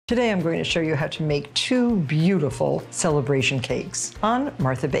Today I'm going to show you how to make two beautiful celebration cakes on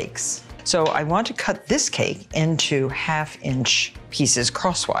Martha Bakes. So I want to cut this cake into 1/2-inch pieces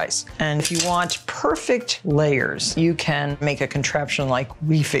crosswise. And if you want perfect layers, you can make a contraption like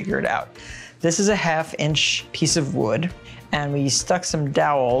we figured out. This is a 1/2-inch piece of wood, and we stuck some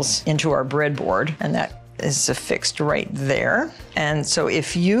dowels into our breadboard, and that is affixed right there. And so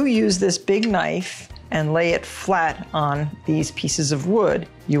if you use this big knife and lay it flat on these pieces of wood,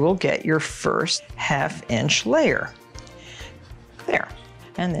 you will get your first 1/2-inch layer. There.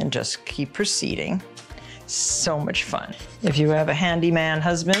 And then just keep proceeding. So much fun. If you have a handyman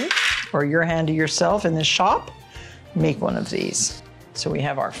husband or you're handy yourself in the shop, make one of these. So we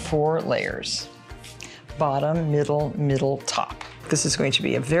have our 4 layers. Bottom, middle, middle, top. This is going to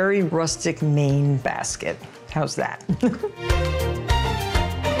be a very rustic Maine basket. How's that?